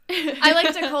I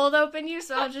like to cold open you,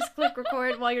 so I'll just click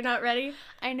record while you're not ready.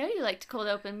 I know you like to cold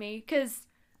open me because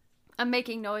I'm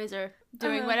making noise or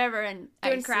doing whatever, and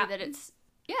doing I crap. see that it's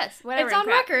whatever. It's on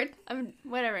crap. record.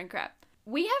 Whatever and crap.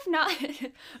 We have not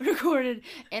recorded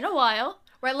in a while.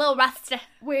 We're a little rusty.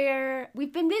 Where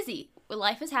we've been busy.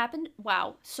 Life has happened.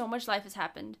 Wow, so much life has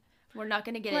happened. We're not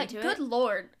going to get into it. Good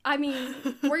lord. I mean,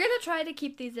 we're going to try to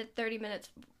keep these at 30 minutes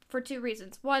for two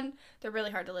reasons. One, they're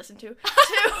really hard to listen to. Two,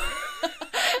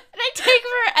 they take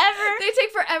forever. They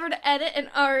take forever to edit, and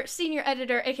our senior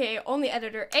editor, aka only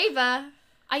editor, Ava,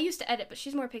 I used to edit, but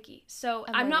she's more picky. So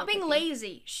I'm not being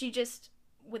lazy. She just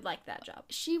would like that job.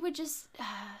 She would just...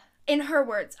 in her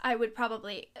words, I would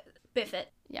probably biff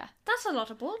it. Yeah. That's a lot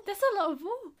of bull. That's a lot of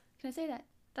bull. Can I say that?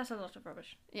 That's a lot of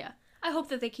rubbish. Yeah. I hope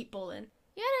that they keep bull in.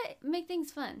 You gotta make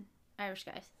things fun. Irish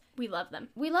guys. We love them.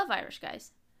 We love Irish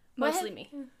guys. Mostly me.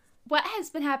 What has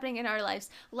been happening in our lives?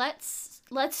 Let's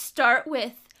start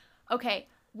with, okay,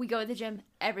 we go to the gym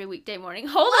every weekday morning.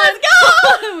 Let's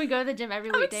go! We go to the gym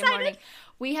every weekday morning.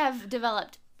 We have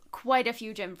developed quite a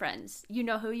few gym friends. You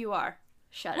know who you are.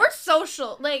 Shut up. We're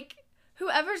social. Like,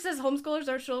 whoever says homeschoolers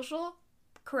are social,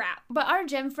 crap. But our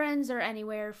gym friends are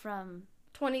anywhere from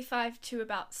 25 to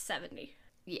about 70.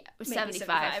 Yeah, Maybe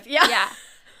 75. Yeah.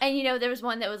 And you know, there was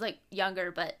one that was like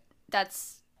younger, but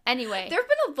that's anyway. There have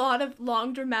been a lot of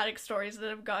long dramatic stories that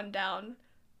have gone down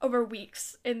over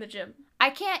weeks in the gym. I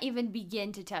can't even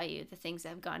begin to tell you the things that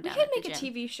have gone down. We could make a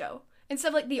TV show. Instead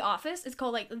of like The Office, it's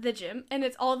called like The Gym, and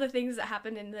it's all the things that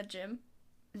happened in the gym.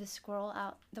 The squirrel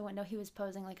out the window, he was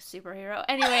posing like a superhero.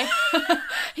 Anyway,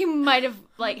 he might have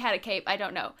like had a cape. I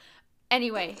don't know.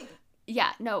 Anyway,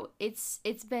 yeah, no, it's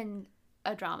been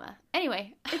a drama.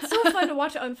 Anyway, it's so fun to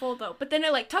watch it unfold though. But then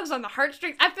it like tugs on the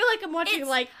heartstrings. I feel like I'm watching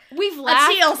we've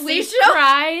laughed, a TLC we've show.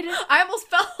 Cried. I almost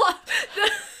fell off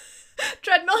the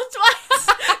treadmill twice,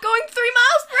 going 3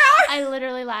 miles per hour. I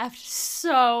literally laughed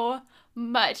so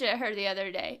much at her the other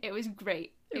day. It was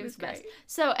great. It was great. Best.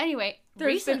 So anyway,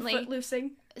 recently, been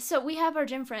footloosing. So we have our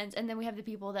gym friends, and then we have the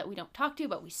people that we don't talk to,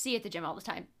 but we see at the gym all the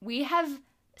time. We have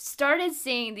started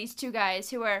seeing these two guys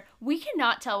who we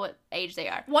cannot tell what age they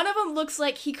are. One of them looks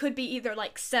like he could be either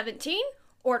like 17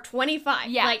 or 25.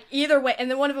 Yeah. Like either way.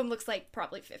 And then one of them looks like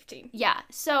probably 15. Yeah.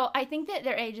 So I think that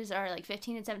their ages are like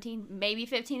 15 and 17, maybe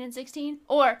 15 and 16.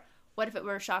 Or what if it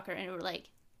were a shocker and it were like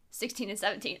 16 and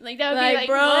 17? Like that would be like,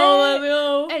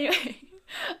 bro, what? Anyway.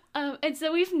 And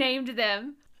so we've named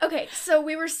them. Okay, so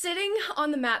we were sitting on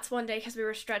the mats one day because we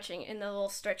were stretching in the little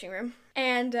stretching room.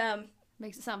 And,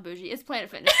 makes it sound bougie. It's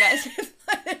Planet Fitness, guys.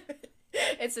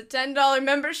 It's a $10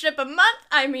 membership a month.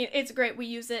 I mean, it's great. We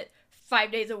use it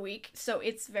 5 days a week, so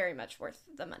it's very much worth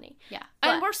the money. Yeah. But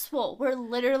and we're swole. We're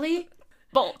literally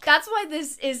bulk. That's why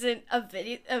this isn't a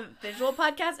visual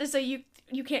podcast, is so you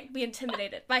can't be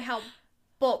intimidated by how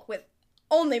bulk with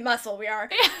only muscle we are.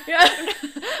 Yeah.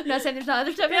 I'm not saying there's not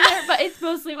other stuff in there, but it's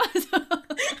mostly muscle.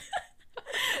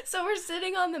 So we're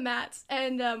sitting on the mats,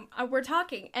 and we're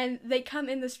talking, and they come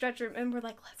in the stretch room, and we're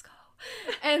like, let's go.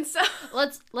 And so...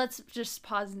 Let's just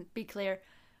pause and be clear.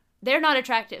 They're not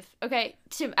attractive, okay?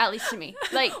 At least to me.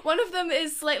 Like, one of them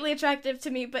is slightly attractive to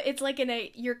me, but it's like in a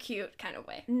you're cute kind of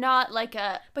way. Not like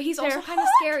a... But he's also kind of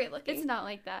scary looking. It's not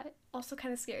like that. Also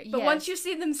kind of scary. But once you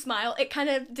see them smile, it kind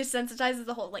of desensitizes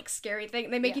the whole, like, scary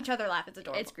thing. They make each other laugh. It's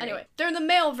adorable. It's great. Anyway, they're the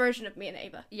male version of me and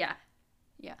Ava. Yeah.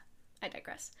 I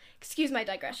digress. Excuse my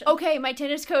digression. Okay, my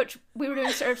tennis coach, we were doing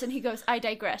serves, and he goes, I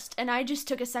digressed. And I just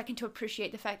took a second to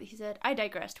appreciate the fact that he said, I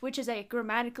digressed, which is a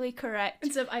grammatically correct...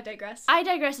 Instead of I digress. I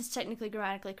digress is technically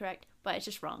grammatically correct, but it's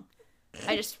just wrong.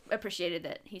 I just appreciated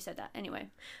that he said that. Anyway.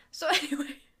 So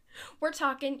anyway, we're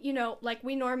talking, like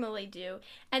we normally do,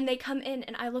 and they come in,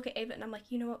 and I look at Ava, and I'm like,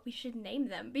 you know what, we should name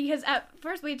them, because at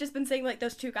first we had just been saying, like,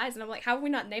 those two guys, and I'm like, how have we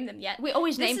not named them yet? We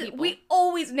always name people. We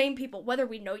always name people, whether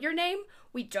we know your name,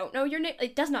 we don't know your name,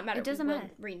 it does not matter. It doesn't matter.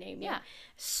 Rename you. Yeah.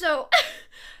 So,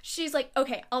 she's like,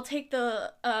 okay, I'll take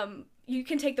the, you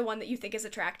can take the one that you think is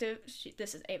attractive.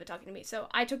 This is Ava talking to me. So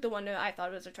I took the one that I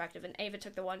thought was attractive, and Ava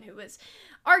took the one who was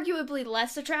arguably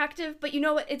less attractive. But you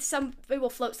know what? It will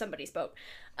float somebody's boat.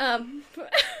 Anyway.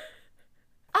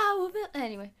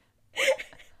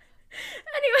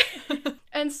 Anyway.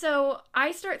 And so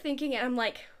I start thinking, and I'm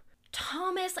like,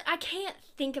 Thomas. Like, I can't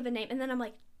think of a name. And then I'm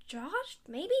like, Josh,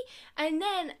 maybe? And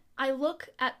then I look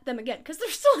at them again, because they're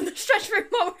still in the stretch room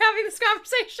while we're having this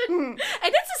conversation.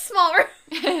 And it's a small room.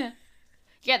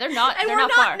 Yeah, they're not. And they're we're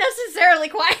not far. necessarily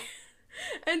quiet.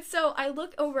 And so I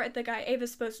look over at the guy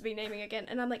Ava's supposed to be naming again,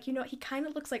 and I'm like, you know, he kind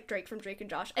of looks like Drake from Drake and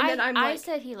Josh. And then I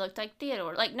said he looked like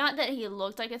Theodore. Like, not that he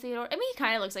looked like a Theodore. I mean, he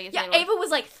kind of looks like a Theodore. Yeah, Ava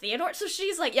was like, Theodore? So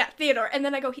she's like, yeah, Theodore. And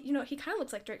then I go, you know, he kind of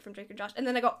looks like Drake from Drake and Josh. And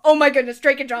then I go, oh my goodness,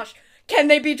 Drake and Josh. Can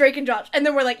they be Drake and Josh? And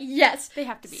then we're like, yes. They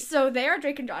have to be. So they are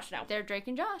Drake and Josh now. They're Drake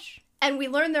and Josh. And we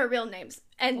learn their real names.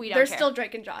 And they're still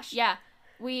Drake and Josh. Yeah.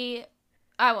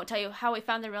 I won't tell you how we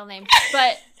found their real names.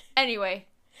 But anyway.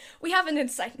 We have an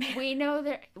inside man.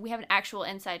 We have an actual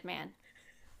inside man.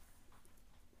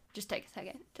 Just take a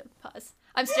second to pause.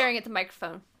 I'm staring at the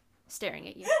microphone. Staring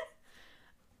at you.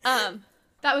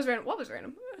 That was random. What was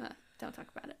random? Don't talk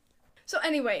about it. So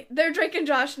anyway, they're Drake and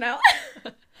Josh now.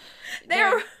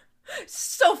 They're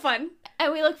so fun.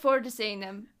 And we look forward to seeing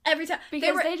them. Every time.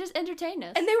 Because they just entertain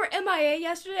us. And they were MIA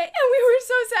yesterday, and we were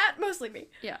so sad. Mostly me.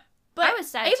 Yeah. But I was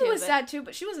sad Ava too. was sad too,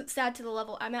 but she wasn't sad to the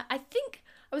level I'm at. I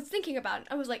was thinking about it.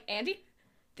 I was like, Andy,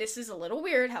 this is a little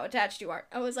weird how attached you are.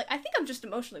 I was like, I think I'm just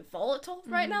emotionally volatile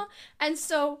right now. And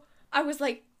so I was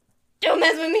like, don't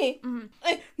mess with me.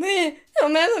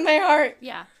 Don't mess with my heart.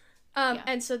 Yeah.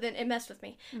 And so then it messed with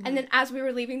me. And then as we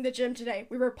were leaving the gym today,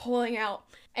 we were pulling out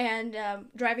and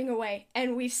driving away.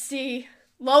 And we see,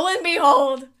 lo and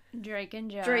behold, Drake and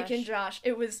Josh.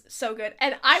 It was so good.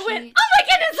 And I went, oh my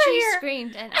goodness, they're here. She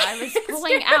screamed, and I was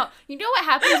pulling out. You know what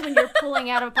happens when you're pulling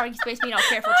out of a parking space being all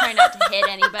careful, trying not to hit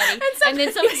anybody, and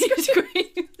then somebody screams.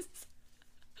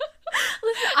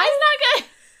 Listen,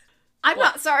 I'm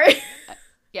not sorry.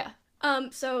 Yeah.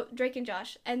 So Drake and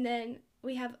Josh, and then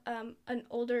we have an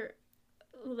older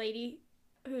lady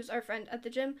who's our friend at the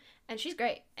gym, and she's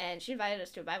great, and she invited us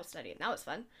to a Bible study, and that was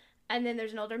fun. And then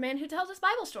there's an older man who tells us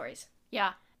Bible stories.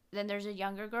 Yeah. Then there's a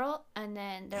younger girl, and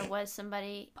then there was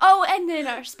somebody. Oh, and then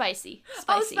our Spicy.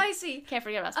 Oh, Spicy. Can't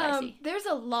forget about Spicy. There's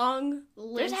a long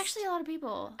list. There's actually a lot of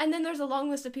people. And then there's a long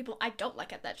list of people I don't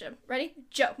like at that gym. Ready?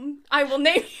 Joe. I will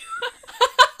name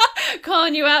you.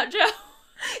 Calling you out, Joe.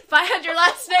 If I had your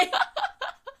last name.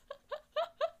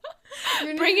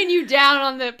 Bringing you down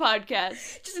on the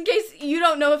podcast. Just in case you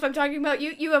don't know if I'm talking about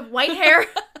you, you have white hair,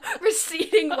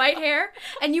 receding white hair,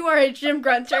 and you are a gym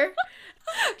grunter.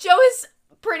 Joe is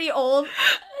pretty old.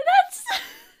 That's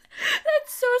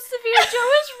so severe. Joe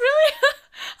is really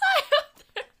high up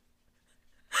there.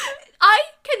 I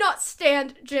cannot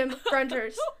stand gym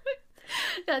grunters.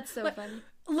 That's so funny.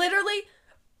 Literally.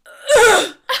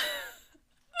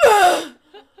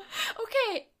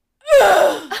 Okay.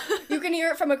 You can hear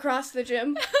it from across the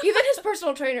gym. Even his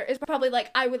personal trainer is probably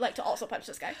like, I would like to also punch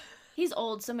this guy. He's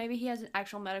old, so maybe he has an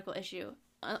actual medical issue.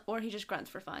 Or he just grunts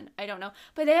for fun. I don't know.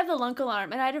 But they have the lunk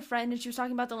alarm. And I had a friend and she was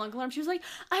talking about the lunk alarm. She was like,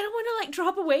 I don't want to like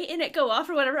drop a weight and it go off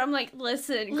or whatever. I'm like,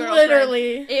 listen, girlfriend.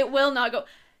 Literally. It will not go.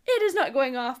 It is not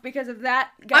going off because of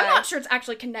that guy. I'm not sure it's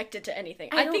actually connected to anything.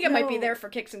 I think it might be there for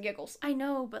kicks and giggles. I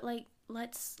know, but like,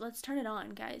 let's turn it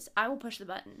on, guys. I will push the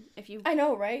button if you. I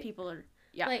know, right? People are,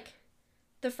 yeah. Like,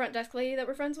 the front desk lady that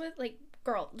we're friends with, like,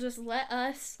 girl, just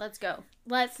let's go.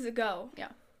 Let's go. Yeah.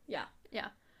 Yeah. Yeah.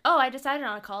 Oh, I decided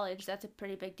on a college. That's a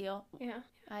pretty big deal. Yeah.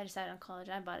 I decided on college.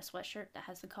 I bought a sweatshirt that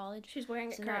has the college. She's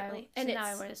wearing it currently. Now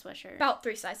I wear the sweatshirt. About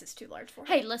 3 sizes too large for her.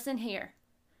 Hey, listen here.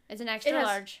 It's an extra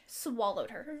large. Swallowed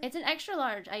her. It's an extra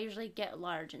large. I usually get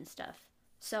large and stuff.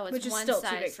 So it's which is one still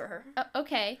size. too big for her.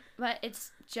 Okay, but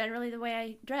it's generally the way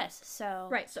I dress, so...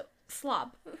 Right, so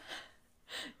slob.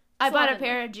 I bought a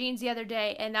pair of jeans the other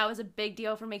day, and that was a big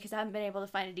deal for me because I haven't been able to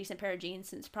find a decent pair of jeans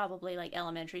since probably, like,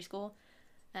 elementary school.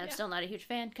 And I'm still not a huge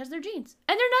fan because they're jeans.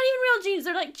 And they're not even real jeans.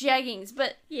 They're like jeggings,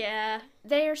 but... Yeah.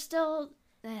 They are still...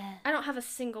 I don't have a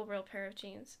single real pair of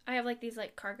jeans. I have, like, these,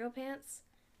 like, cargo pants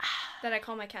that I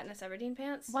call my Katniss Everdeen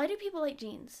pants. Why do people like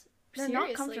jeans? They're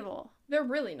not comfortable. They're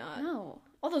really not. No.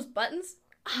 All those buttons?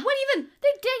 What even?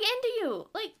 They dig into you.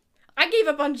 Like... I gave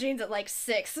up on jeans at like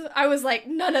 6. I was like,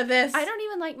 none of this. I don't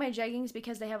even like my jeggings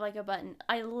because they have like a button.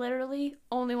 I literally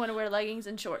only want to wear leggings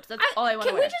and shorts. That's all I want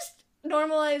to wear. Can we just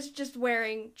normalize just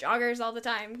wearing joggers all the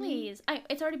time? Please.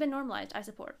 It's already been normalized. I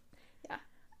support. Yeah.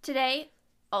 Today,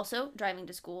 also driving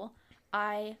to school,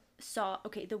 I saw,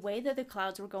 okay, the way that the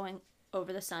clouds were going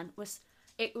over the sun was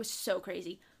so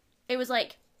crazy. It was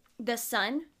like the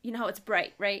sun, you know how it's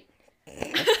bright, right?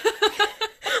 I'm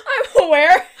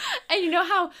aware. And you know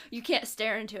how you can't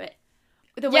stare into it.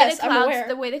 The way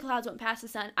the clouds went past the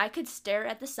sun, I could stare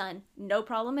at the sun, no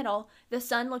problem at all. The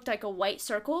sun looked like a white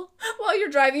circle. While you're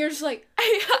driving, you're just like,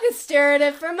 I can stare at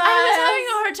it from miles. I was having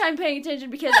a hard time paying attention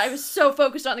because I was so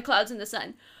focused on the clouds and the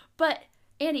sun. But,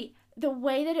 Andy, the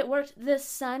way that it worked, the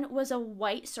sun was a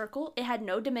white circle. It had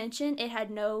no dimension. It had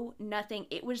no nothing.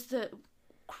 It was the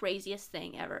craziest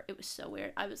thing ever. It was so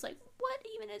weird. I was like, what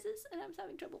even is this? And I was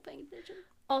having trouble paying attention.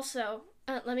 Also,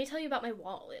 Let me tell you about my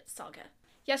wallet saga.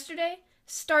 Yesterday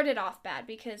started off bad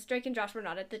because Drake and Josh were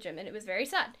not at the gym and it was very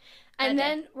sad. And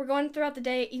then we're going throughout the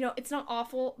day, it's not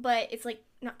awful, but it's like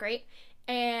not great.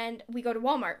 And we go to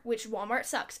Walmart, which Walmart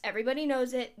sucks. Everybody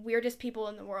knows it. Weirdest people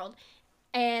in the world.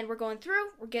 And we're going through,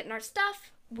 we're getting our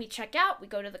stuff. We check out, we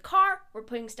go to the car, we're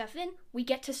putting stuff in. We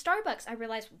get to Starbucks. I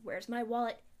realize, where's my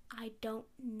wallet? I don't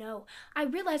know. I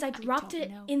realize I dropped it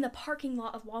in the parking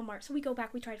lot of Walmart. So we go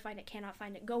back, we try to find it, cannot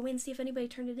find it. Go in, see if anybody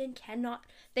turned it in, cannot.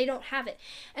 They don't have it.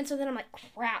 And so then I'm like,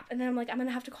 crap. And then I'm like, I'm going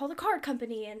to have to call the card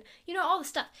company and, all the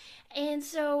stuff. And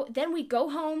so then we go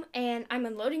home and I'm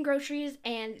unloading groceries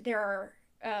and there are,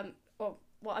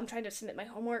 I'm trying to submit my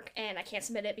homework and I can't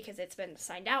submit it because it's been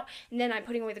signed out. And then I'm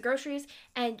putting away the groceries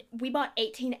and we bought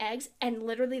 18 eggs and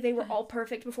literally they were all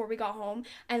perfect before we got home.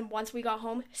 And once we got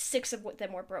home, 6 of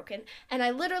them were broken. And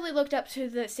I literally looked up to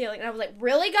the ceiling and I was like,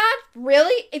 really, God?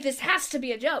 Really? This has to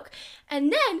be a joke.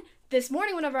 And then this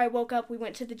morning, whenever I woke up, we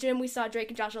went to the gym. We saw Drake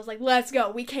and Josh. I was like, let's go.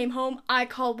 We came home. I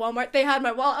called Walmart. They had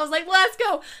my wallet. I was like, let's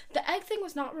go. The egg thing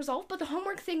was not resolved, but the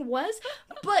homework thing was.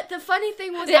 But the funny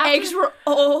thing was the eggs were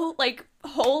all,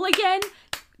 whole again.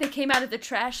 They came out of the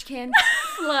trash can,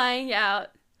 flying out.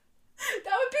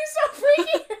 That would be so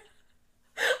freaky.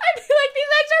 I'd be like,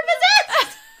 these eggs are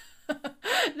possessed.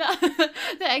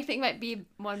 The egg thing might be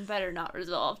one better not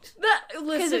resolved.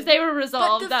 Because if they were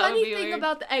resolved, that would be weird. The funny thing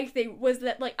about the egg thing was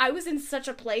that, I was in such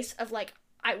a place of,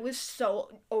 I was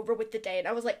so over with the day, and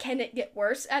I was like, can it get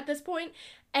worse at this point?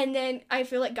 And then I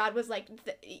feel like God was like,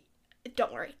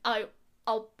 don't worry,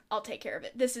 I'll take care of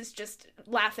it. This is just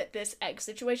laugh at this egg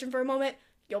situation for a moment.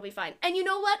 You'll be fine. And you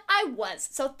know what? I was.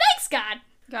 So thanks, God.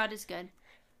 God is good.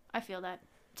 I feel that.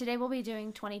 Today we'll be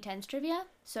doing 2010s trivia.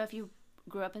 So if you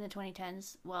grew up in the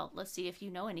 2010s, well, let's see if you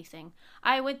know anything.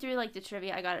 I went through the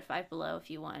trivia. I got it 5 below if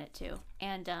you want it to,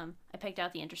 and I picked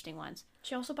out the interesting ones.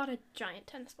 She also bought a giant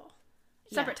tennis ball.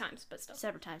 Separate times, but still.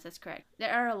 Separate times, that's correct.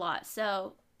 There are a lot.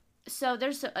 So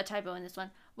there's a typo in this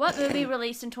one. What movie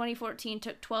released in 2014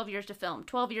 took 12 years to film?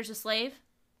 12 Years a Slave?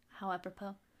 How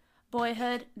apropos.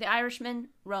 Boyhood, The Irishman,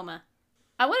 Roma.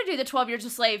 I want to do the 12 Years a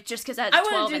Slave just because that's 12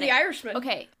 I want to do The Irishman.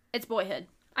 Okay, it's Boyhood.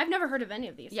 I've never heard of any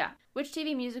of these. Yeah. Which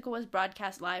TV musical was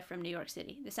broadcast live from New York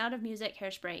City? The Sound of Music,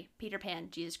 Hairspray, Peter Pan,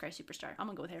 Jesus Christ Superstar. I'm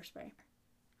going to go with Hairspray. I'm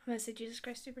going to say Jesus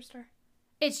Christ Superstar.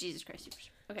 It's Jesus Christ Superstar.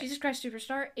 Okay. Jesus Christ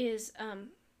Superstar is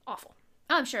awful.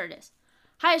 I'm sure it is.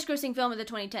 Highest grossing film of the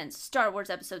 2010s. Star Wars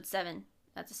Episode 7.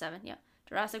 That's a 7, yeah.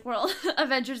 Jurassic World,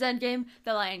 Avengers Endgame,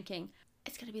 The Lion King.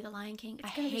 It's going to be The Lion King. I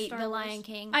hate The Lion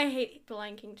King. I hate The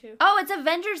Lion King too. Oh, it's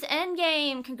Avengers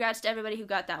Endgame. Congrats to everybody who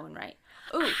got that one right.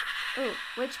 Ooh.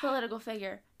 Which political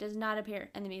figure does not appear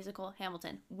in the musical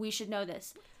Hamilton? We should know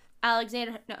this.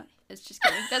 Alexander... No, it's just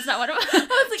kidding. That's not what it was. I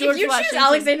was like, George if you Washington. Choose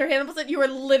Alexander Hamilton, you are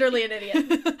literally an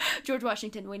idiot. George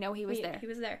Washington. We know he was there. He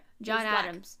was there. John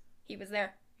Adams. He was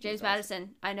there. James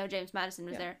Madison. I know James Madison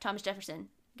was there. Thomas Jefferson.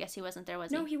 Guess he wasn't there,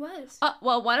 was he? No, he was.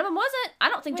 Well, one of them wasn't. I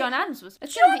don't think John Adams was.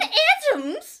 John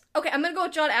Adams? Okay, I'm going to go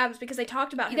with John Adams because they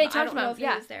talked about him. They talked about him,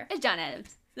 he was there. It's John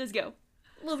Adams. Let's go.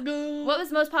 Let's go. What was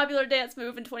the most popular dance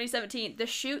move in 2017? The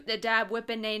shoot, the dab, whip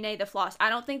and nay, the floss. I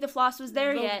don't think the floss was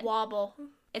there yet. The wobble.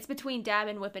 It's between dab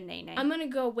and whip and nay. I'm going to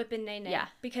go whip and nay. Yeah.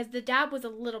 Because the dab was a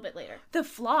little bit later. The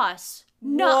floss?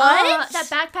 No. What? That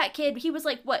backpack kid, he was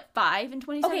 5 in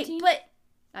 2017? Okay, but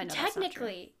I know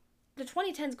technically, the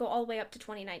 2010s go all the way up to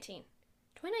 2019.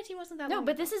 2019 wasn't that long. No,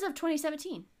 but this is of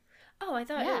 2017. Oh, I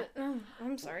thought. Yeah.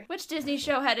 I'm sorry. Which Disney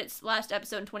show had its last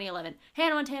episode in 2011?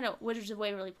 Hannah Montana, Wizards of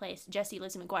Waverly Place, Jessie,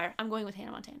 Lizzie McGuire. I'm going with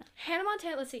Hannah Montana.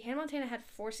 Let's see. Hannah Montana had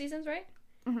 4 seasons, right?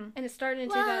 Mm-hmm. And it started in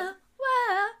 2000.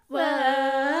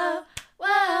 Whoa.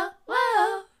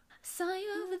 Saw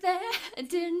you over there. I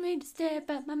didn't mean to stare,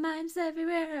 but my mind's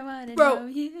everywhere. I want to know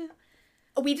you.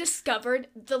 We discovered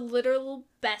the literal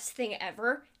best thing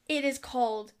ever. It is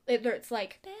called. It's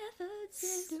like.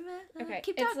 Okay,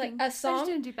 keep it's talking. like a song,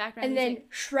 and then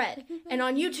shred. And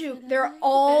on YouTube, there are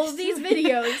all these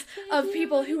videos of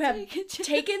people who have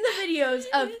taken the videos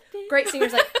of great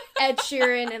singers like Ed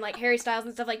Sheeran and Harry Styles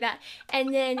and stuff like that,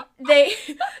 and then they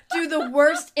do the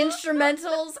worst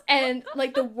instrumentals and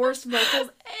the worst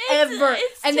vocals ever,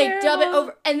 and they dub it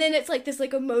over, and then it's this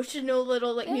emotional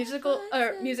little musical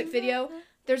or music video.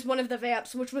 There's one of the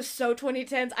Vamps, which was so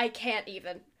 2010s, I can't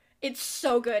even. It's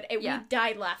so good, and we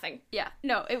died laughing. Yeah,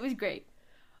 no, it was great.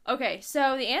 Okay,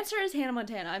 so the answer is Hannah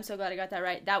Montana. I'm so glad I got that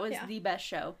right. That was the best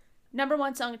show. Number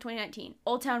 1 song of 2019,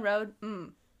 Old Town Road.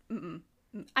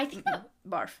 I think that...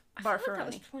 Barf. I Barf feel like that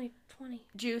was 2020.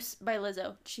 Juice by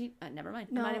Lizzo. Never mind.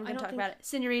 No, I'm not even going to talk about it.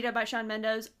 So. Senorita by Shawn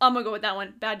Mendes. I'm going to go with that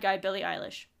one. Bad Guy, Billie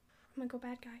Eilish. I'm going to go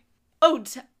Bad Guy.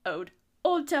 Ode.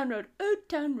 Old Town Road, Old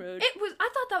Town Road. It was. I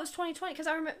thought that was 2020 because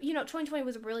I remember. 2020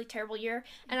 was a really terrible year,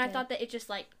 and I thought that it just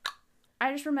like.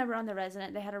 I just remember on The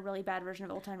Resident they had a really bad version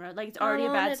of Old Town Road. Like it's already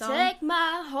a bad song. Take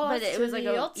my horse but it was like to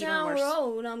the a Old even Town worse.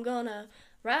 Road. I'm gonna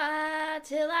ride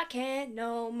till I can't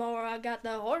no more. I got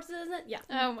the horses. Yeah.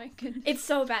 Oh my goodness. It's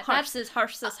so bad. Horses.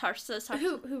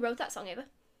 Who wrote that song, Ava?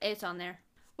 It's on there.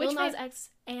 Lil Nas X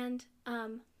and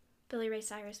Billy Ray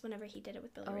Cyrus. Whenever he did it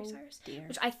with Billy Ray Cyrus, dear.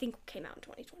 which I think came out in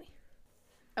 2020.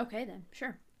 Okay then,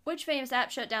 sure. Which famous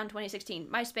app shut down 2016?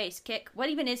 MySpace, Kik. What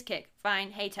even is Kik?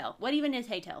 Vine, Haytel. What even is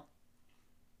Haytel?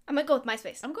 I'm gonna go with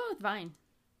MySpace. I'm going with Vine.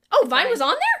 Oh, Vine was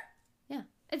on there? Yeah,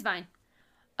 it's Vine.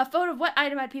 A photo of what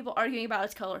item had people arguing about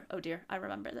its color? Oh dear, I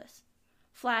remember this.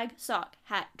 Flag, sock,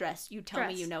 hat, dress. You tell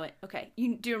me you know it. Okay.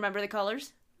 Do you remember the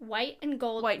colors? White and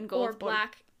gold. White and gold. Or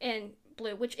black and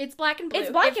blue, which it's black and blue.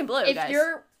 It's black and blue, If guys.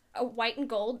 you're a white and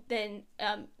gold, then,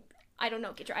 I don't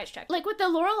know, get your eyes checked. Like with the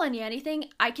Laurel and Yanny thing,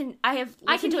 I have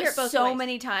listened to hear it it both so ways.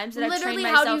 many times that Literally, I've trained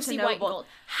myself how do you to see know white and both. gold?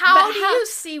 How But do you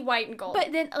see white and gold?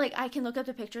 But then, like, I can look up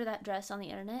the picture of that dress on the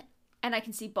internet, and I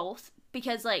can see both.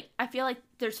 Because, like, I feel like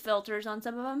there's filters on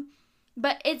some of them.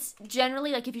 But it's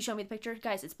generally, like, if you show me the picture,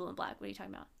 guys, it's blue and black. What are you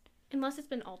talking about? Unless it's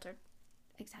been altered.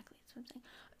 Exactly. That's what I'm saying.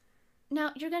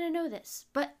 Now, you're going to know this,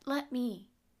 but let me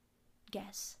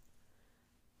guess.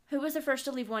 Who was the first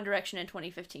to leave One Direction in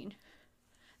 2015?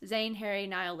 Zayn, Harry,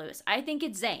 Niall, Lewis. I think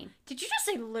it's Zayn. Did you just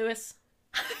say Lewis?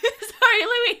 Sorry,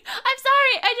 Louis. I'm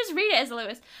sorry. I just read it as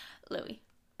Lewis. Louis.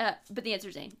 But the answer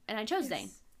is Zayn. And I chose Zayn.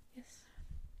 Yes.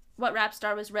 What rap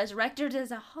star was resurrected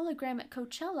as a hologram at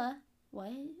Coachella?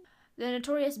 What? The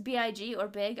Notorious B.I.G. or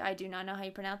Big. I do not know how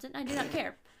you pronounce it, and I do not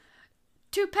care.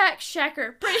 Tupac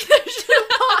Shakur. Pretty much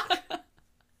Tupac.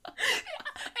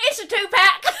 It's a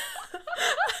two-pack!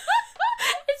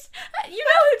 You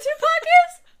know who Tupac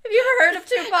is? Have you ever heard of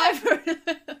Tupac? I've heard of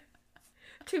it.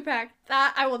 Tupac.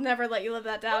 That, I will never let you live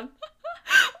that down.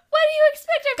 What do you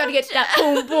expect? Gotta get that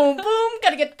boom, boom, boom.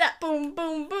 Gotta get that boom,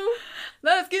 boom, boom.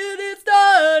 Let's get it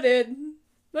started.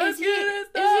 Is he a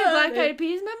Black Eyed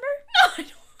Peas member? No, I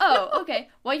don't. Oh, okay.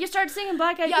 Well, you started singing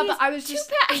Black Eyed Peas. Yeah, but I was just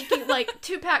Tupac. thinking, like,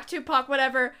 Tupac,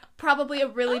 whatever, probably a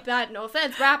really bad, no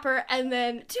offense, rapper, and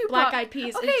then Tupac. Black Eyed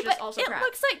Peas Okay, is just but also it crap.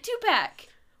 looks like Tupac.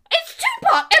 It's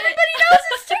Tupac! Everybody knows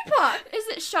it's Tupac! Is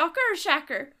it Shocker or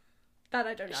Shacker? That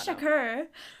I do not know. Shakur.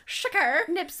 Shakur.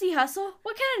 Nipsey Hussle?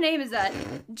 What kind of name is that?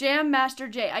 Jam Master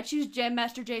Jay. I choose Jam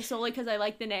Master Jay solely because I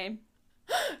like the name.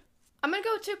 I'm gonna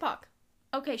go with Tupac.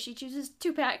 Okay, she chooses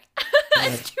Tupac.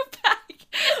 It's Tupac.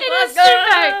 Let's It is go.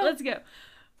 Tupac. Let's go.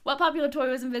 What popular toy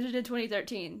was invented in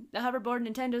 2013? The hoverboard,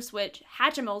 Nintendo Switch,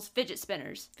 Hatchimals, fidget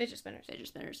spinners. Fidget spinners. Fidget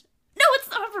spinners. No, it's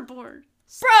the hoverboard.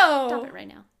 Bro! Stop it right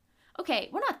now. Okay,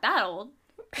 we're not that old.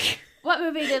 What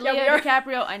movie did Yeah, we Leo are.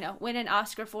 DiCaprio, I know, win an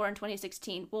Oscar for in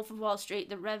 2016? Wolf of Wall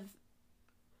Street,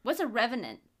 What's a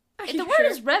Revenant? Are The you word sure?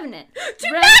 is Revenant.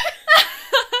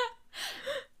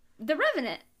 The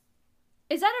Revenant.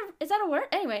 Is that a word?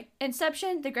 Anyway,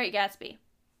 Inception, The Great Gatsby.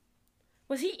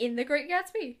 Was he in The Great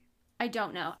Gatsby? I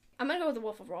don't know. I'm gonna go with The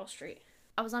Wolf of Wall Street.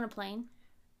 I was on a plane.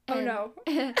 Oh and-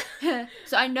 no.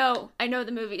 So I know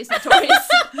the movie is notorious.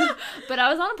 But I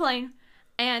was on a plane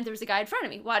and there was a guy in front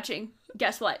of me watching,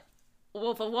 guess what?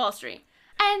 Wolf of Wall Street.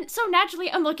 And so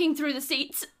naturally I'm looking through the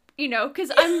seats,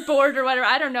 because I'm bored or whatever.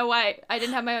 I don't know why I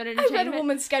didn't have my own I entertainment. read a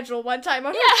woman's schedule one time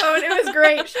on Yeah. her phone. It was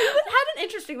great. She had an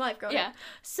interesting life going. Yeah.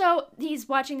 So he's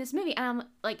watching this movie and I'm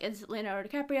like, it's Leonardo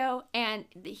DiCaprio and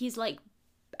he's like,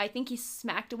 I think he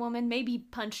smacked a woman, maybe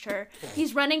punched her.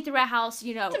 He's running through a house,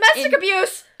 Domestic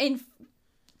abuse! in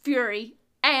fury,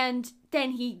 and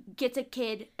then he gets a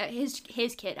kid, his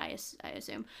kid, I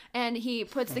assume, and he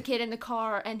puts the kid in the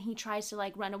car, and he tries to,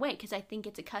 like, run away, because I think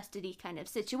it's a custody kind of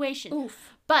situation.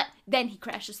 Oof. But then he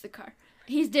crashes the car.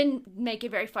 He didn't make it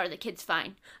very far. The kid's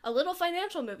fine. A little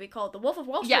financial movie called The Wolf of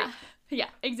Wall Street. Yeah,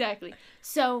 exactly.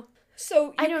 So,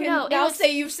 So I don't know. It now was-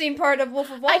 say you've seen part of Wolf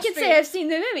of Wall I Street. can say I've seen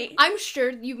the movie. I'm sure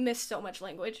you missed so much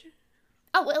language.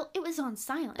 Oh, well, it was on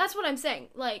silent. That's what I'm saying.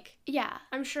 Like, yeah.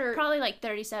 I'm sure. Probably, like,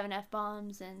 37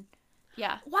 F-bombs, and,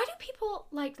 yeah. Why do people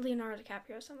like Leonardo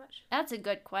DiCaprio so much? That's a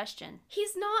good question.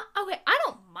 He's not okay. I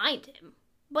don't mind him,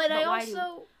 but I why do-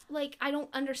 also like. I don't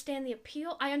understand the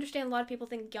appeal. I understand a lot of people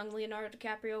think young Leonardo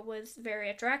DiCaprio was very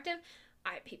attractive.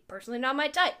 He personally not my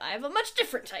type. I have a much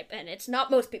different type, and it's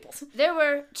not most people's. There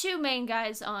were two main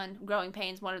guys on Growing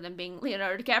Pains, one of them being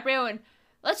Leonardo DiCaprio, and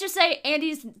let's just say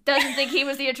Andy doesn't think he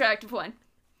was the attractive one.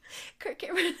 Kirk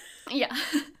Cameron. Yeah.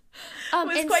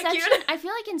 Was quite Inception, cute. I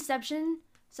feel like Inception,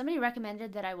 somebody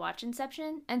recommended that I watch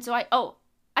Inception, and so I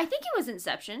think it was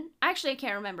Inception. Actually, I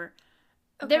can't remember.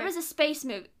 There Okay. was a space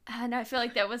movie. No, I feel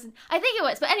like that wasn't. I think it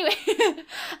was, but anyway,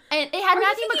 and it had Are you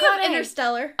Matthew thinking of McConaughey.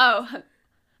 Interstellar. Oh,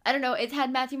 I don't know. It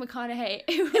had Matthew McConaughey.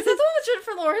 It was, Is that the one with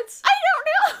Jennifer Lawrence? I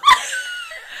don't know.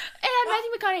 It had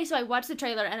Matthew McConaughey, so I watched the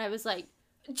trailer and I was like,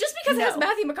 Just because it has No.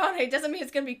 Matthew McConaughey doesn't mean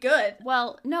it's gonna be good.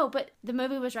 well, no, but the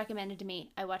movie was recommended to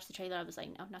me. I watched the trailer. I was like,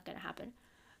 no, not gonna happen.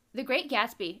 The Great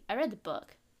Gatsby. I read the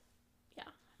book. Yeah.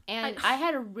 And I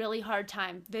had a really hard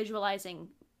time visualizing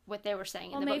what they were saying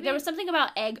in Well, the book. maybe- There was something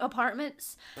about egg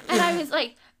apartments, and I was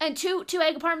like, and two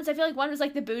egg apartments. I feel like one was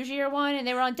like the bougier one, and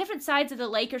they were on different sides of the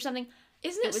lake or something.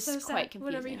 Isn't It it, was so quite sad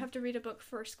whenever you confusing. have to read a book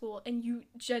for school and you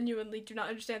genuinely do not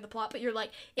understand the plot, but you're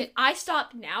like, if I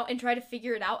stop now and try to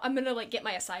figure it out, I'm gonna like get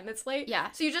my assignments late.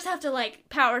 Yeah. So you just have to like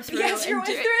Power through yes, and you're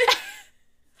do through it. it.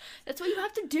 That's what you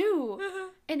have to do,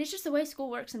 and it's just the way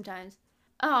school works sometimes.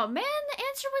 Oh man, the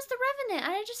answer was the Revenant.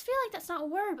 I just feel like that's not a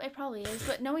word. It probably is,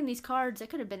 but knowing these cards, it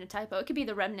could have been a typo. It could be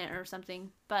the Revenant or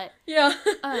something. But Yeah.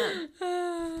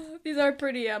 Um. These are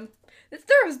pretty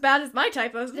they're as bad as my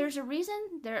typos. there's a reason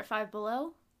they're at 5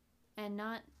 below, and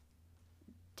not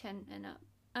 10 and up.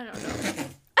 I don't know.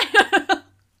 That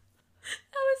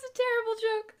was a terrible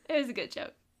joke. It was a good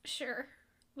joke. Sure.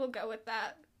 We'll go with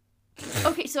that.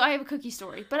 Okay, so I have a cookie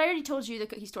story, but I already told you the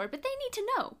cookie story, but they need to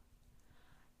know.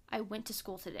 I went to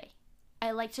school today.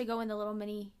 I like to go in the little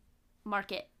mini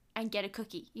market and get a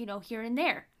cookie, here and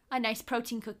there. A nice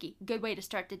protein cookie. Good way to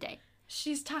start the day.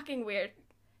 She's talking weird.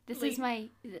 This Wait. is my,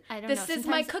 I don't know. This is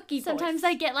my cookie voice. Sometimes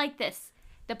I get like this.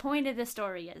 The point of the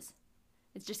story is,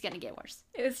 it's just gonna get worse.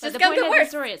 It's But just the gonna point get of the worse.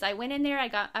 story is, I went in there,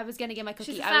 I was gonna get my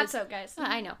cookie. She's a I was, fatso, guys.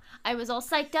 I know. I was all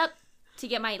psyched up to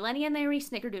get my Lenny and Larry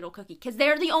Snickerdoodle cookie, because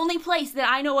they're the only place that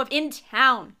I know of in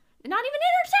town. Not even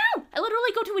in our town. I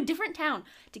literally go to a different town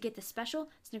to get the special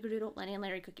Snickerdoodle Lenny and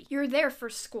Larry cookie. You're there for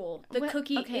school. The What-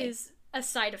 cookie okay. is a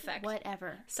side effect.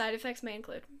 Whatever. Side effects may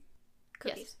include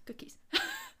cookies. Yes, cookies.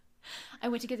 I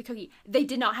went to get the cookie. They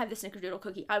did not have the Snickerdoodle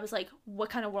cookie. I was like, what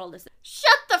kind of world is this?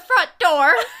 Shut the front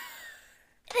door!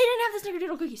 They didn't have the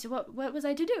Snickerdoodle cookie, so what was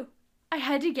I to do? I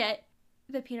had to get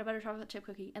the peanut butter chocolate chip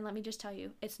cookie, and let me just tell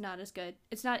you, it's not as good.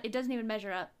 It doesn't even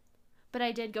measure up. But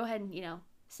I did go ahead and,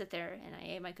 sit there, and I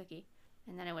ate my cookie,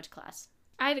 and then I went to class.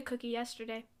 I had a cookie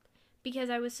yesterday because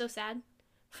I was so sad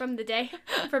from the day,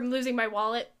 from losing my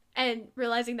wallet and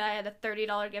realizing that I had a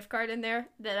 $30 gift card in there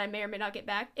that I may or may not get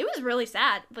back. It was really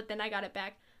sad, but then I got it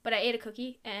back. But I ate a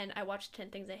cookie, and I watched 10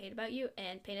 Things I Hate About You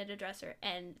and painted a dresser,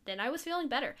 and then I was feeling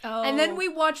better. Oh. And then we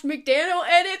watched McDaniel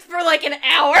edits for like an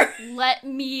hour. Let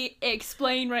me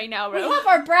explain right now, We bro. have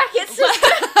our brackets.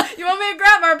 You want me to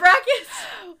grab our brackets?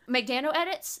 McDaniel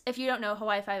edits, if you don't know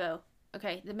Hawaii Five-0,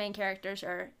 okay, the main characters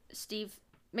are Steve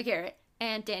McGarrett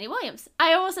and Danny Williams.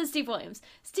 I almost said Steve Williams.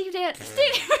 Steve Daniel.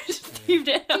 Dear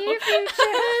future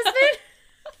husband.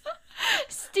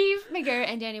 Steve McGarrett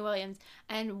and Danny Williams,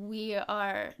 and we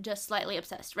are just slightly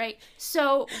obsessed, right?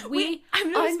 So I've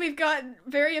noticed we've gotten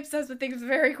very obsessed with things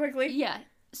very quickly. yeah.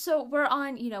 So we're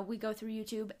on, we go through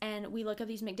YouTube and we look at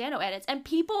these McDaniel edits, and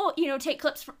people, take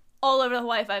clips from all over the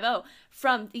Hawaii Five-0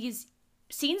 from these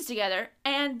scenes together,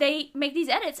 and they make these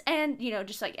edits, and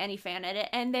just like any fan edit,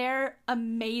 and they're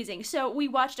amazing. So we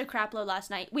watched a crap load last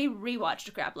night. We rewatched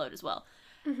a crap load as well,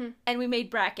 and we made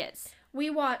brackets. We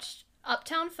watched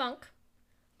Uptown Funk.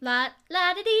 La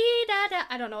la da dee da da.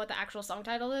 I don't know what the actual song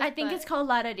title is. I think but it's called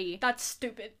La Da Dee. that's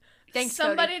stupid. Thanks,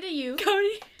 Somebody to you,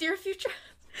 Cody. dear future,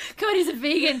 Cody's a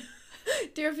vegan.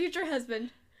 dear future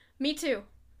husband. Me too.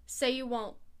 Say you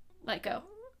won't. Let go.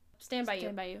 Stand by you.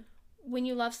 Stand by you. When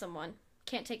you love someone,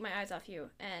 can't take my eyes off you,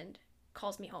 and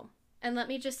calls me home. And let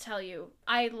me just tell you,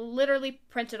 I literally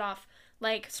printed off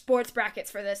like sports brackets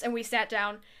for this, and we sat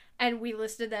down and we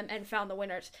listed them and found the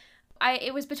winners.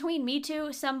 It was between Me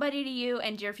Too, Somebody to You,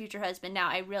 and Dear Future Husband. Now,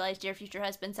 I realize Dear Future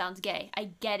Husband sounds gay. I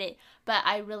get it. But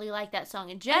I really like that song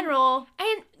in general.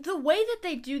 And the way that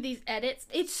they do these edits,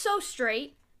 it's so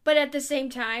straight, but at the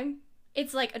same time,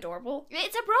 it's like adorable.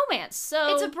 It's a bromance,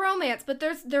 so... It's a bromance, but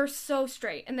they're so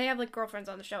straight, and they have like girlfriends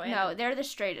on the show. And No, they're the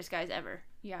straightest guys ever.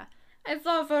 Yeah. I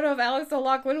saw a photo of Alex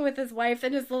O'Loughlin with his wife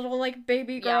and his little like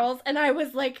baby girls, and I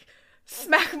was like,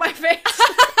 smack my face,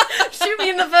 shoot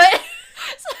me in the foot.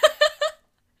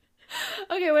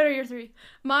 Okay, what are your three?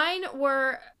 Mine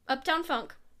were Uptown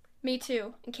Funk, Me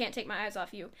Too, and Can't Take My Eyes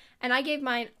Off You. And I gave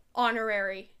mine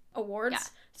honorary awards. Yeah.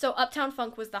 So Uptown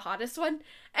Funk was the hottest one.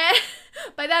 And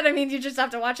by that I mean you just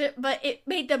have to watch it, but it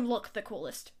made them look the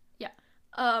coolest. Yeah.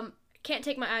 Can't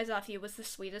Take My Eyes Off You was the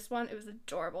sweetest one. It was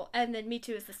adorable. And then Me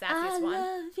Too is the sassiest one.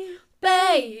 love you,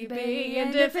 Baby,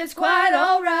 and if it's quite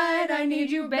alright, I need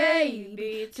you,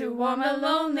 baby, to warm a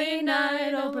lonely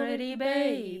night. Oh, pretty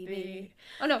baby.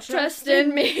 Oh no, Trust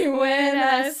in me when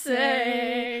I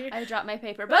say. I dropped my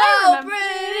paper, but Oh, I remember.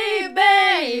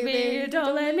 pretty baby,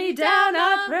 Don't let me down,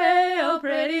 I pray, oh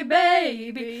pretty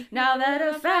baby. Now that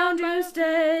I've found you,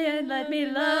 stay and let me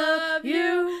love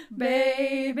you,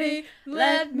 baby.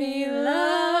 Let me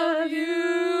love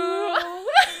you.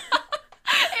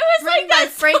 It was Written like by that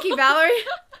Frankie song. Valerie.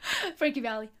 Frankie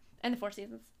Valli and the Four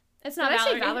Seasons. It's not Did I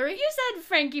say Valerie. Valerie? You said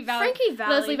Frankie Valli. Frankie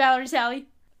Valli. Leslie Valerie Sally.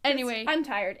 Anyway. I'm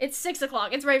tired. It's 6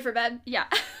 o'clock. It's ready for bed. Yeah.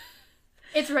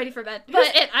 It's ready for bed. But-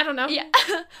 Who's it? I don't know. Yeah.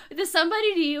 The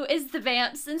Somebody to You is the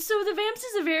Vamps. And so the Vamps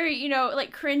is a very,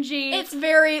 like cringy. It's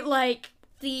very like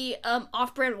the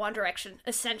off-brand One Direction,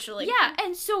 essentially. Yeah,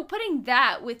 and so putting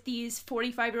that with these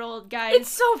 45-year-old guys. It's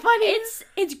so funny.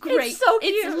 It's great. It's so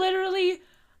cute. It's literally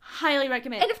highly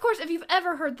recommend. And of course, if you've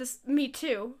ever heard this Me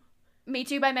Too, Me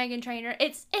Too by Meghan Trainor.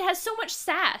 It has so much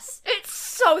sass. it's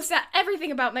so sad.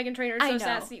 Everything about Meghan Trainor is I so know,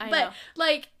 sassy. I But know.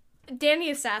 like Danny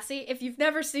is sassy. If you've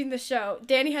never seen the show,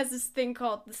 Danny has this thing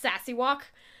called the Sassy Walk,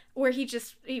 where he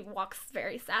walks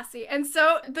very sassy. And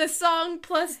so the song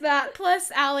plus that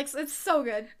plus Alex, it's so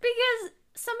good. Because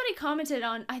somebody commented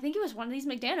on, I think it was one of these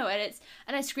McDano edits,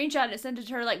 and I screenshotted it and sent it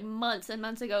to her like months and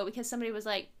months ago because somebody was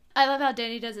like, I love how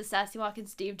Danny does a sassy walk and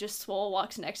Steve just swole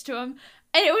walks next to him.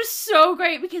 And it was so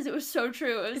great because it was so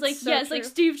true. It was It's like, so yes, true. like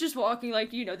Steve's just walking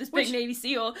like, this big Which Navy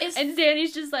SEAL. is- And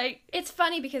Danny's just like, It's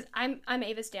funny because I'm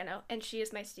Ava Stano and she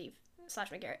is my Steve /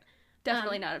 McGarrett.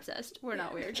 definitely not obsessed. We're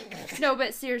not weird. No,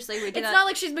 but seriously, we did It's not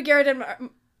like she's McGarrett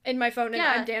in my phone and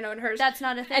Yeah. I'm Dano in hers. That's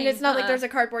not a thing. and it's not like there's a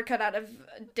cardboard cutout of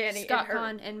Danny Scott in her.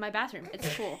 Conn in my bathroom.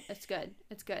 It's cool. It's good.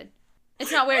 It's good.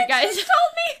 It's not weird, guys. She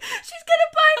told me she's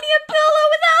gonna buy me a pillow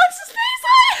with Alex's face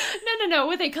on it. No,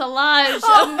 with a collage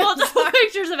Oh, of multiple sorry.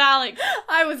 pictures of Alex.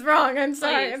 I was wrong. I'm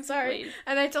sorry. Please, I'm sorry. please.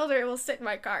 And I told her it will sit in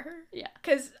my car. Yeah.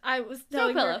 Because I was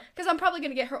telling her pillow. because I'm probably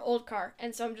gonna get her old car,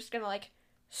 and so I'm just gonna like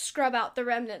scrub out the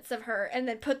remnants of her and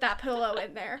then put that pillow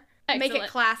in there. Make it Excellent.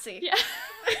 classy. Yeah.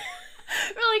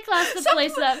 Really class the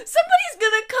place up. Somebody's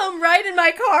gonna come right in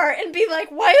my car and be like,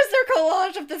 "Why is there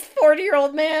collage of this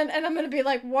 40-year-old man?" And I'm gonna be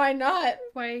like, "Why not?"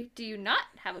 Why do you not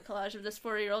have a collage of this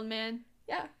 40-year-old man?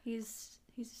 Yeah, He's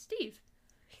Steve.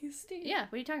 he's Steve. Yeah,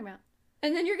 what are you talking about?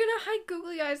 And then you're gonna hide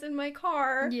googly eyes in my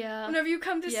car Yeah. whenever you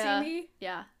come to Yeah. see me,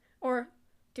 Yeah. or,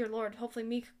 dear Lord, hopefully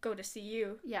me go to see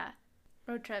you. Yeah.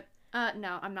 Road trip.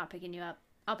 No, I'm not picking you up.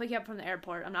 I'll pick you up from the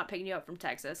airport. I'm not picking you up from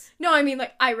Texas. No, I mean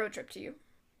like I road trip to you.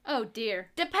 Oh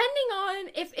dear. Depending on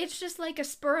if it's just like a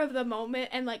spur of the moment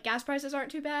and like gas prices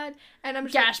aren't too bad, and I'm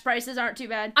just Gas prices aren't too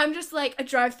bad. I'm just like a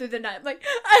drive through the night. I'm like,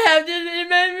 I have to leave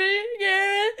my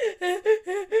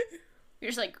Garrett. You're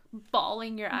just like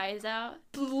bawling your eyes out.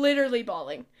 Literally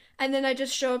bawling. And then I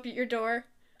just show up at your door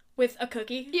with a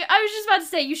cookie. Yeah, I was just about to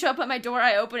say, you show up at my door,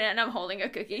 I open it, and I'm holding a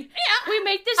cookie. Yeah. We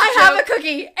make this I joke. have a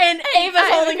cookie, and Ava's I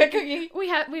have holding a cookie.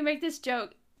 We make this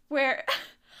joke where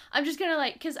I'm just gonna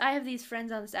like, cause I have these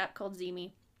friends on this app called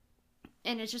Zeme,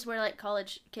 and it's just where like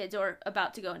college kids or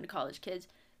about to go into college kids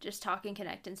just talk and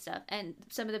connect and stuff. And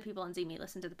some of the people on Zeme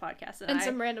listen to the podcast, And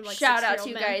some random like shout out to 60-year-old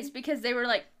you men. guys because they were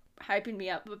like hyping me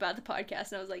up about the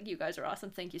podcast, and I was like, you guys are awesome,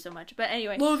 thank you so much. But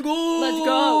anyway, Let's go. let's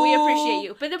go. We appreciate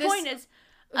you. But the This- point is,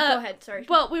 Go ahead. Sorry.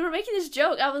 well, we were making this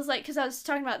joke. I was like, because I was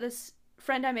talking about this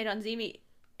friend I made on Zeme,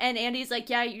 and Andy's like,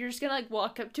 yeah, you're just gonna like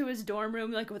walk up to his dorm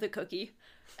room like with a cookie,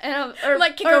 and Or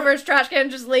like kick over his trash can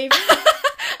and just leave.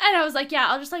 and I was like, yeah,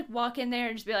 I'll just like walk in there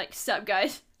and just be like, sup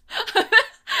guys,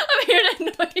 I'm here to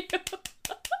annoy you.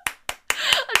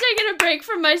 I'm taking a break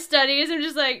from my studies. I'm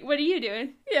just like, what are you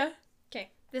doing? Yeah. Okay.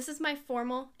 This is my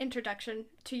formal introduction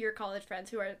to your college friends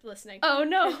who are listening. Oh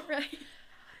no. Right.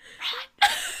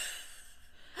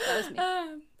 That was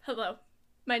me. Hello.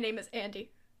 My name is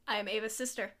Andy. I am Ava's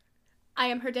sister. I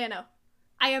am her Dano.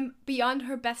 I am beyond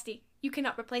her bestie. You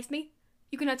cannot replace me.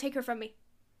 You cannot take her from me.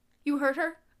 You hurt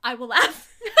her, I will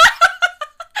laugh.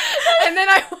 and then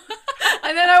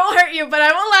I will hurt you, but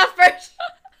I will laugh first.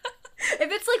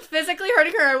 If it's like physically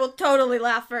hurting her, I will totally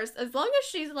laugh first. As long as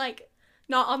she's like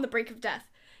not on the brink of death.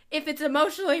 If it's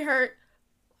emotionally hurt,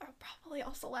 I'll probably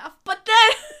also laugh. But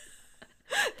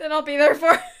then I'll be there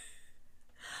for her.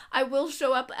 I will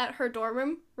show up at her dorm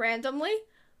room randomly.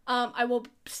 I will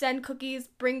send cookies,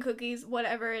 bring cookies,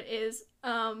 whatever it is.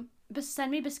 But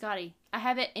send me biscotti. I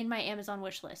have it in my Amazon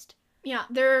wish list. Yeah,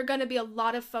 there are going to be a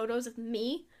lot of photos of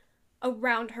me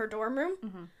around her dorm room.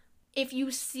 Mhm. If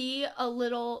you see a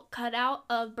little cutout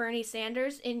of Bernie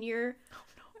Sanders in your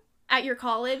at your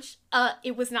college,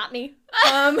 it was not me.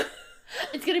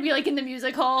 It's gonna be like in the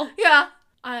music hall. Yeah,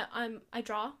 I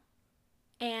draw,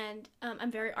 and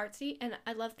I'm very artsy, and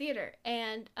I love theater.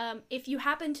 And if you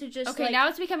happen to just Okay, like, now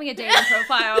it's becoming a dating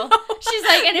profile. She's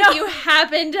like, And if you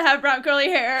happen to have brown curly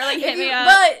hair, like, hit me up.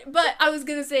 But I was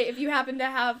gonna say, if you happen to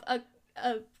have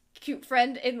a cute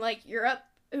friend in, like, Europe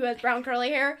who has brown curly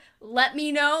hair, let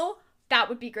me know. That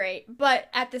would be great. But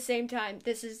at the same time,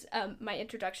 this is my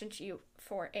introduction to you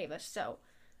for Ava, so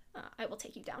I will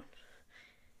take you down.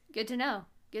 Good to know.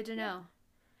 Good to know.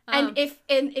 And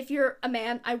if you're a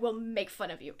man, I will make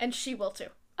fun of you, and she will too.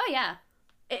 Oh yeah,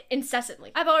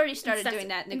 incessantly. I've already started doing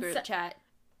that in the group chat.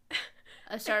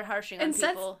 I started harshing on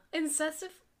people.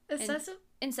 Incessantly. Incessantly.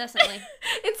 Incessantly.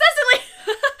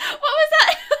 What was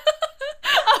that?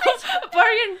 Oh,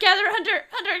 bargain gather hunter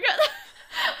gather.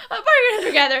 Bargain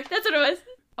hunter gather. That's what it was.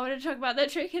 I want to talk about that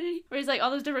trick, Kennedy, where he's like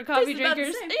all those different coffee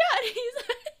drinkers. Yeah, and he's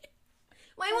like,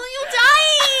 why won't you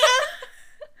die?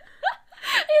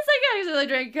 He's like, I accidentally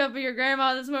drank a cup of your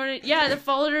grandma this morning. Yeah, the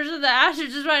folders of the ash are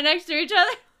just right next to each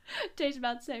other. Tastes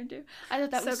about the same too. I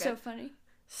thought that was so funny.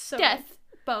 So death,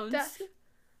 bones,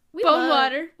 bone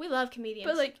water. We love comedians,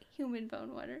 but like human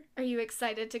bone water. Are you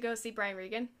excited to go see Brian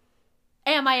Regan?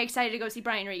 Am I excited to go see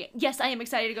Brian Regan? Yes, I am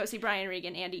excited to go see Brian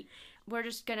Regan, Andy. We're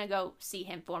just gonna go see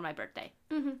him for my birthday.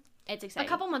 Mm-hmm. It's exciting. A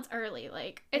couple months early,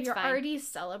 like it's you're fine. Already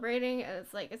celebrating, and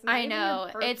it's like it's not I even know.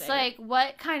 your birthday. It's like,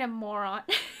 what kind of moron?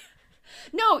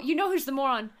 No, you know who's the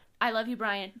moron? I love you,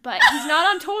 Brian, but he's not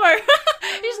on tour.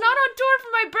 He's not on tour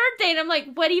for my birthday, and I'm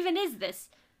like, what even is this?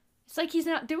 It's like he's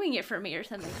not doing it for me or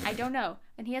something. I don't know.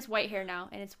 And he has white hair now,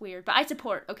 and it's weird. But I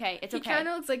support, okay? It's okay. He kind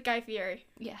of looks like Guy Fieri.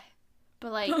 Yeah.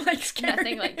 But, like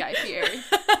nothing like Guy Fieri.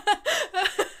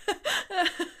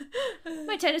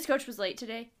 My tennis coach was late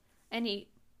today, and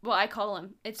I call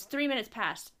him. It's 3 minutes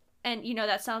past, and, you know,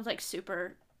 that sounds like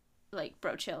super, like,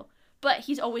 bro chill. But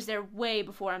he's always there way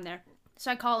before I'm there.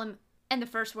 So I call him, and the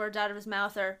first words out of his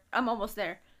mouth are, I'm almost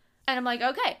there. And I'm like,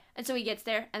 okay. And so he gets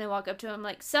there, and I walk up to him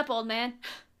like, sup, old man?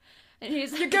 And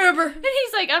he's like, Gerber. And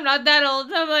he's like, I'm not that old.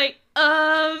 And I'm like,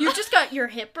 You just got your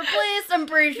hip replaced? I'm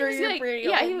pretty sure you're like, pretty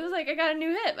old. Yeah, he was like, I got a new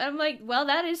hip. And I'm like, well,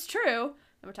 that is true. And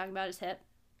we're talking about his hip.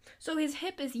 So his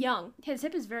hip is young. His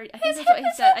hip is very, I think that's what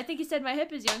he said. I think he said my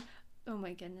hip is young. Oh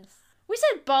my goodness. We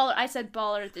said baller. I said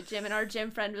baller at the gym, and our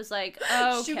gym friend was like,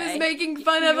 okay. She was making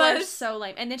fun of us. You are so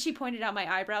lame. And then she pointed out my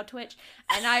eyebrow twitch,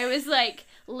 and I was like,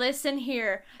 listen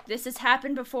here. This has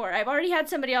happened before. I've already had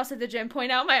somebody else at the gym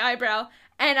point out my eyebrow,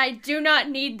 and I do not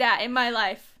need that in my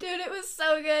life. Dude, it was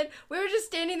so good. We were just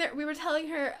standing there. We were telling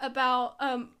her about,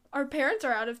 our parents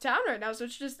are out of town right now, so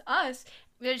it's just us.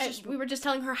 We were just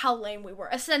telling her how lame we were,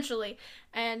 essentially.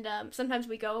 And sometimes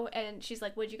we go, and she's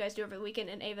like, what'd you guys do over the weekend?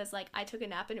 And Ava's like, I took a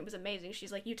nap, and it was amazing.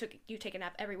 She's like, you take a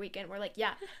nap every weekend. We're like,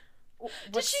 yeah.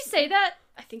 Did she say that?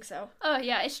 I think so. Oh,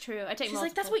 yeah, it's true. I take She's multiple.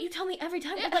 like, that's what you tell me every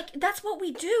time. Yeah. I'm like, that's what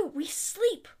we do. We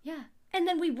sleep. Yeah. And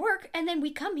then we work, and then we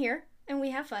come here, and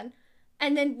we have fun.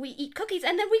 And then we eat cookies,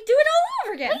 and then we do it all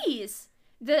over again. Please.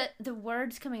 The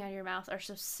words coming out of your mouth are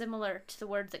so similar to the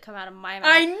words that come out of my mouth.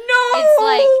 I know! It's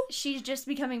like, she's just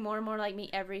becoming more and more like me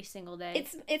every single day.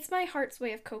 It's my heart's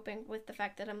way of coping with the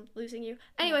fact that I'm losing you.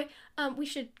 Anyway, we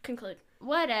should conclude.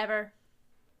 Whatever.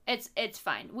 It's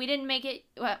fine. We didn't make it,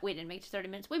 we didn't make it to 30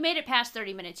 minutes. We made it past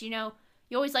 30 minutes, you know?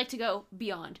 You always like to go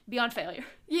beyond failure.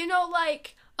 You know,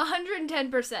 like,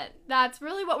 110%. That's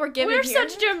really what we're giving We're here.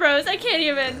 such gym bros, I can't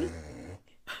even...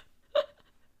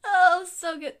 Oh,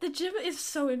 so good. The gym is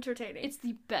so entertaining. It's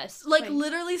the best. Like,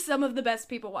 literally some of the best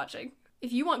people watching.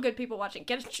 If you want good people watching,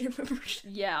 get a gym membership.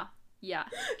 Yeah.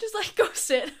 Just, like, go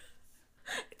sit.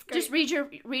 It's great. Just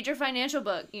read your financial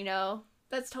book, you know?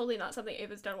 That's totally not something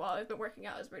Ava's done while I've been working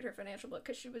out, is read her financial book,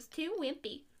 because she was too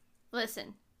wimpy.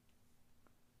 Listen.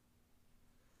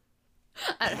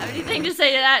 I don't have anything to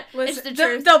say to that. Listen, it's the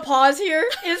truth. The pause here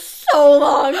is so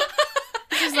long.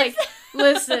 She's like,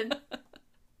 listen.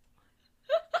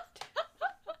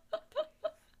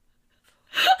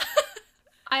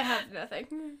 I have nothing.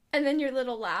 And then your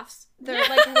little laughs. They're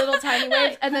like little tiny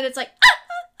waves, and then it's like,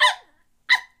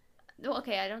 Well,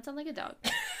 okay, I don't sound like a dog.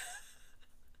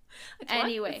 It's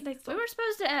anyway, we were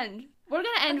supposed to end. We're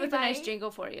gonna end with a nice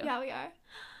jingle for you. Yeah, we are.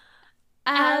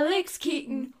 Alex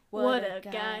Keaton, what a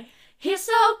guy. He's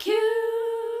so cute.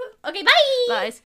 Okay, bye! Bye.